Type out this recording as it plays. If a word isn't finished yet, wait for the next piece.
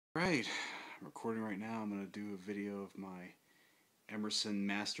Right, I'm recording right now. I'm going to do a video of my Emerson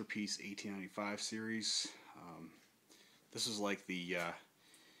Masterpiece 1895 series. This is like the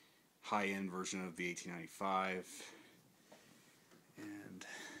high-end version of the 1895, and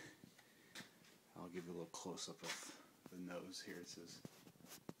I'll give you a little close-up of the nose here. It says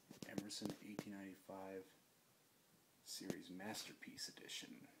Emerson 1895 series Masterpiece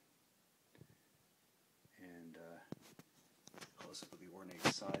Edition, and close up of the ornate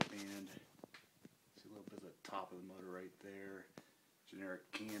sideband. See a little bit of the top of the motor right there. Generic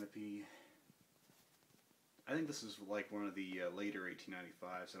canopy. I think this is like one of the later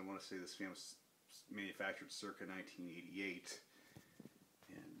 1895s, and I want to say this fan was manufactured circa 1988.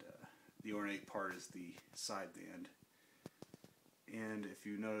 And the ornate part is the sideband. And if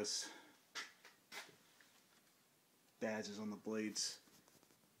you notice, badges on the blades.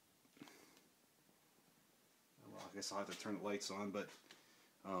 Well, I guess I'll have to turn the lights on, but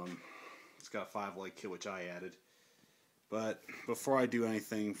it's got a 5-light kit, which I added. But before I do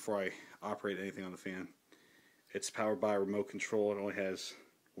anything, before I operate anything on the fan, it's powered by a remote control. It only has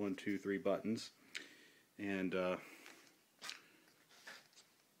 1, 2, 3 buttons. And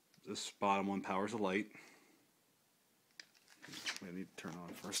this bottom one powers the light. I need to turn on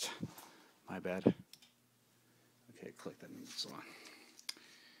first. My bad. Okay, click, that means it's on.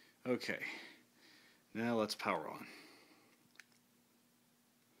 Okay, now let's power on.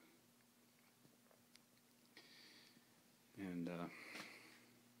 And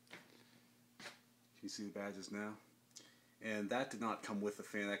you see the badges now? And that did not come with the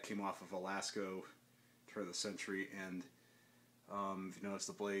fan. That came off of a Lasco turn of the century. And if you notice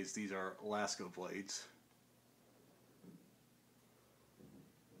the blades, these are Lasco blades.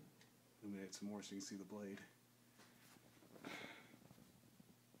 Illuminate some more so you can see the blade.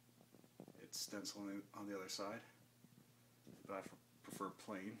 It's stenciled on the other side, but I prefer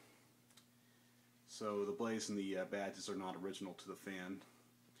plain. So the blades and the badges are not original to the fan.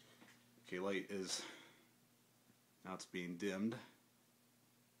 Okay, light is, now it's being dimmed.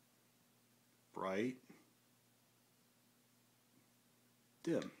 Bright.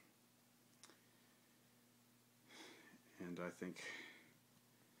 Dim. And I think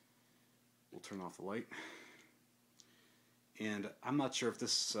we'll turn off the light. And I'm not sure if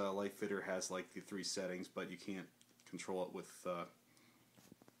this light fitter has like the 3 settings, but you can't control it with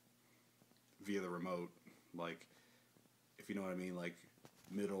via the remote, like, if you know what I mean, like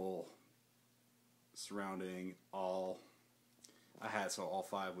middle, surrounding, all. I had so all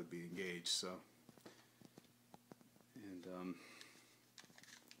 5 would be engaged. So, and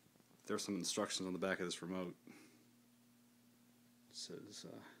there's some instructions on the back of this remote. It says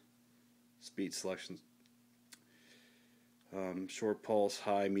speed selections, short pulse,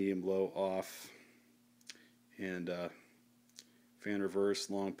 high, medium, low, off, and fan reverse,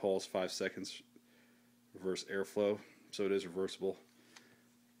 long pulse, 5 seconds, reverse airflow, so it is reversible.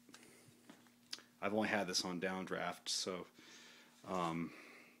 I've only had this on downdraft, so I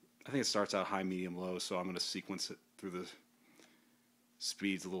think it starts out high, medium, low, so I'm going to sequence it through the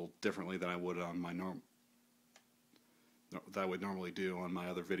speeds a little differently than I would on my that I would normally do on my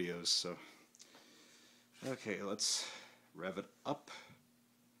other videos. So, okay, let's rev it up.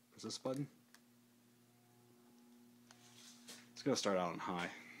 Press this button. It's going to start out on high.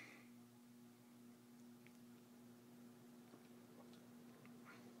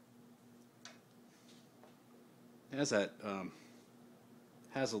 It has that,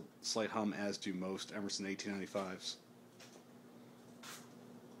 has a slight hum, as do most Emerson 1895s.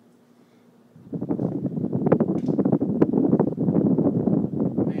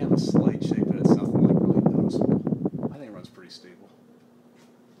 May have a slight shake, but it's nothing like really noticeable. I think it runs pretty stable.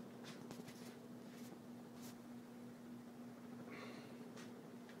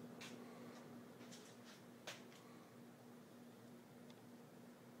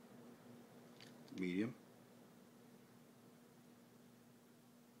 Medium.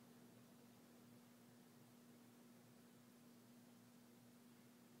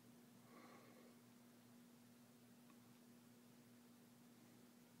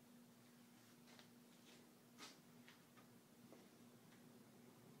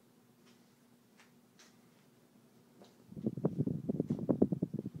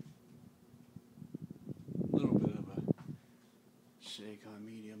 A little bit of a shake on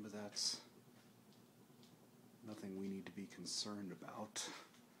medium, but that's nothing we need to be concerned about.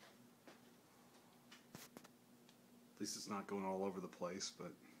 At least it's not going all over the place,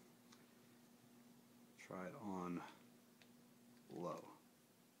 but try it on low.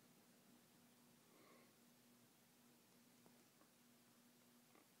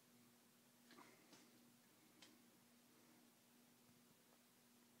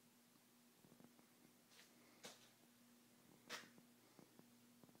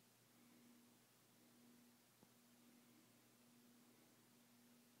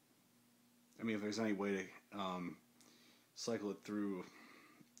 I mean, if there's any way to cycle it through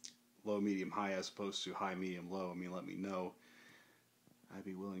low, medium, high as opposed to high, medium, low, I mean, let me know. I'd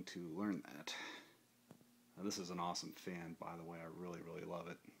be willing to learn that. Now, this is an awesome fan, by the way. I really, really love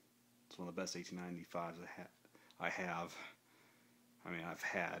it. It's one of the best 1895s I have. I mean, I've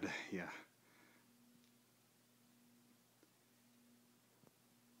had, yeah.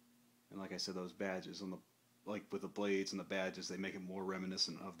 And like I said, those badges on the, like with the blades and the badges, they make it more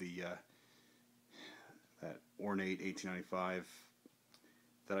reminiscent of the that ornate 1895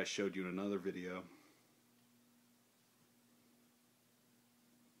 that I showed you in another video.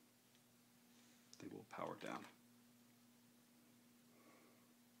 I think we'll power down.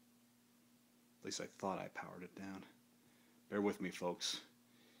 At least I thought I powered it down. Bear with me, folks.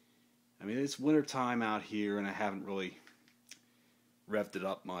 I mean, it's winter time out here, and I haven't really revved it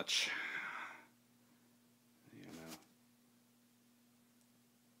up much. You know.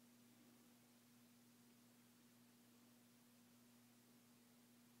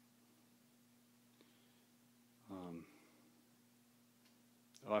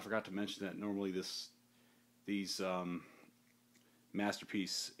 Oh, I forgot to mention that normally these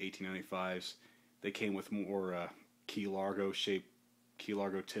Masterpiece 1895s, they came with more Key Largo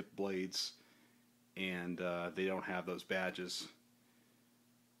tip blades, and they don't have those badges.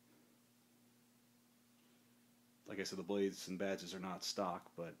 Like I said, the blades and badges are not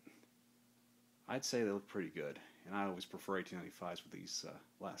stock, but I'd say they look pretty good, and I always prefer 1895s with these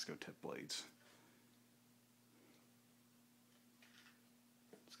Lasco tip blades.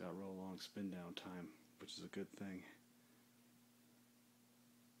 It's got a real long spin down time, which is a good thing.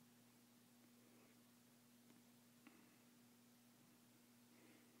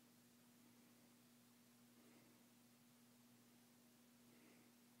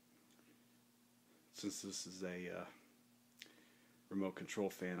 Since this is a remote control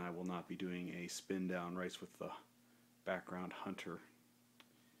fan, I will not be doing a spin down race with the background Hunter,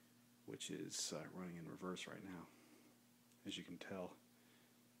 which is running in reverse right now, as you can tell.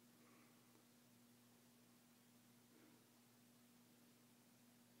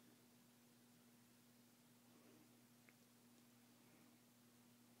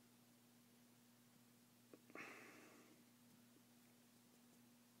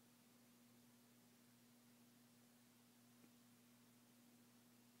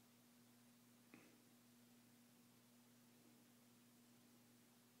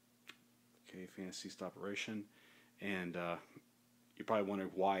 Okay, fan ceased operation, and you're probably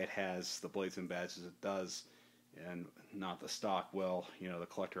wondering why it has the blades and badges it does, and not the stock. Well, you know, the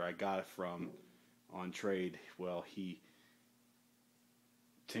collector I got it from on trade, well, he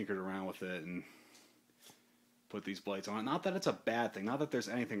tinkered around with it and put these blades on it. Not that it's a bad thing, not that there's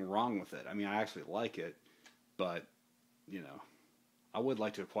anything wrong with it. I mean, I actually like it, but, you know, I would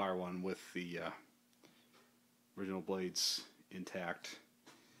like to acquire one with the original blades intact.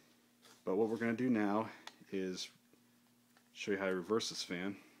 But what we're going to do now is show you how to reverse this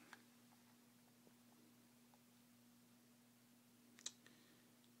fan.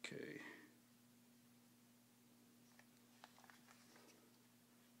 Okay.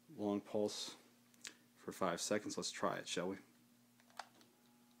 Long pulse for 5 seconds. Let's try it, shall we?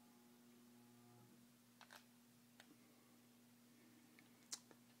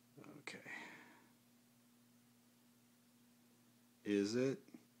 Okay. Is it?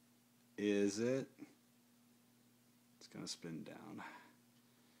 Is it? It's going to spin down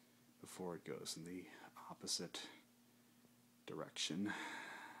before it goes in the opposite direction.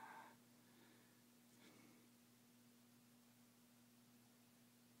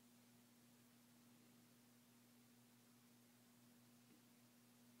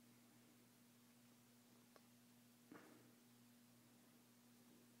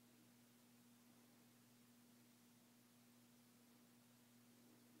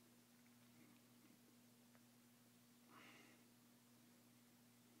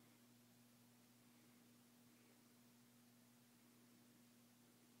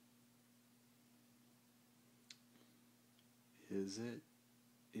 Is it?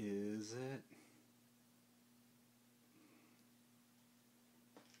 Is it?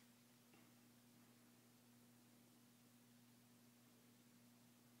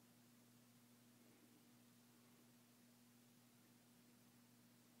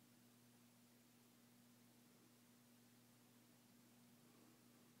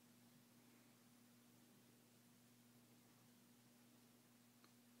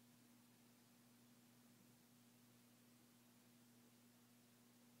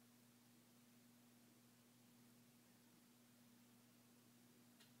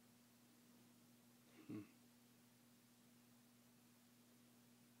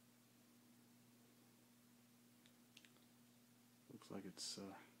 like it's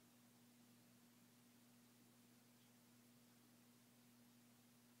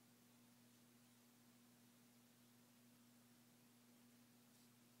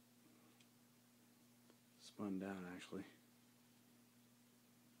spun down actually.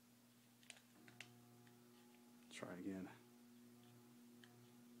 Try again.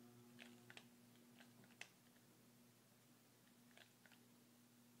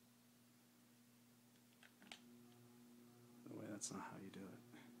 No way, that's not how you do it.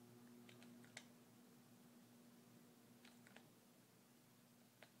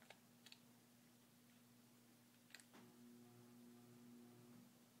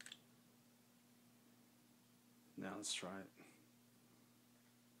 Now let's try it.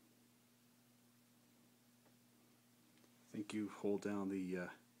 I think you hold down the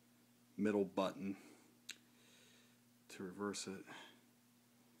middle button to reverse it.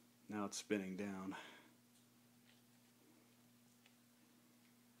 Now it's spinning down.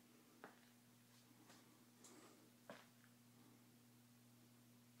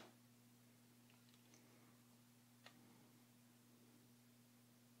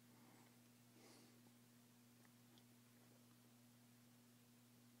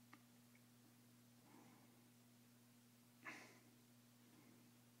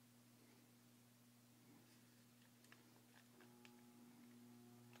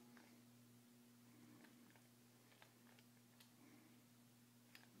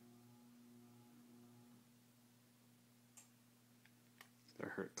 I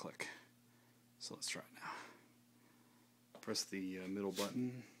heard it click. So let's try it now. Press the middle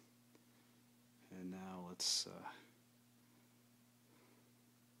button, and now let's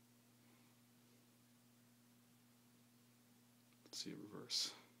see it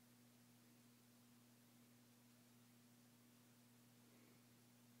reverse.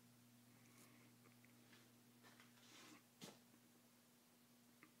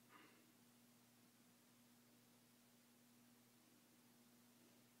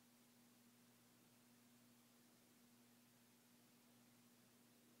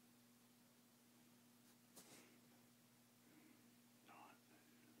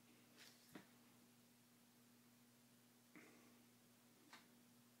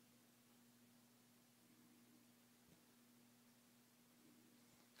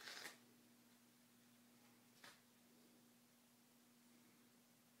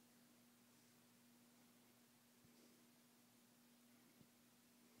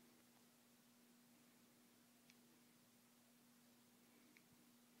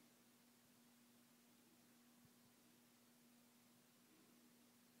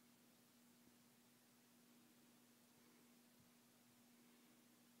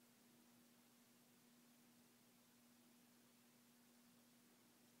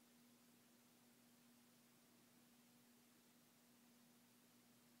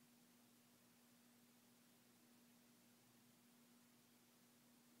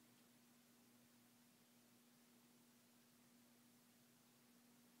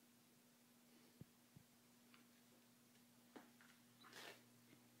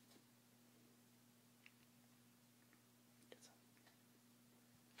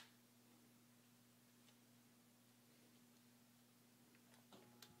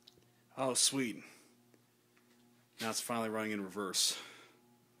 Oh, sweet. Now it's finally running in reverse.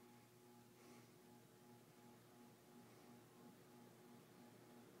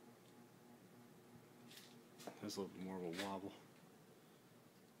 There's a little bit more of a wobble.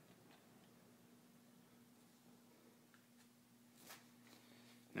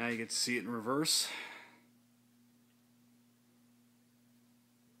 Now you get to see it in reverse.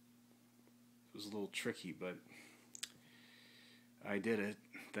 It was a little tricky, but I did it.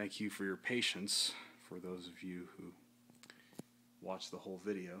 Thank you for your patience, for those of you who watched the whole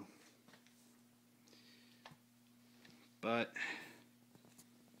video. But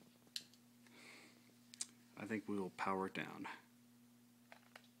I think we will power it down.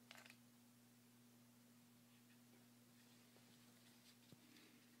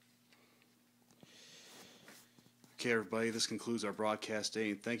 Okay, everybody, this concludes our broadcast day,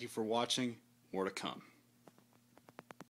 and thank you for watching. More to come.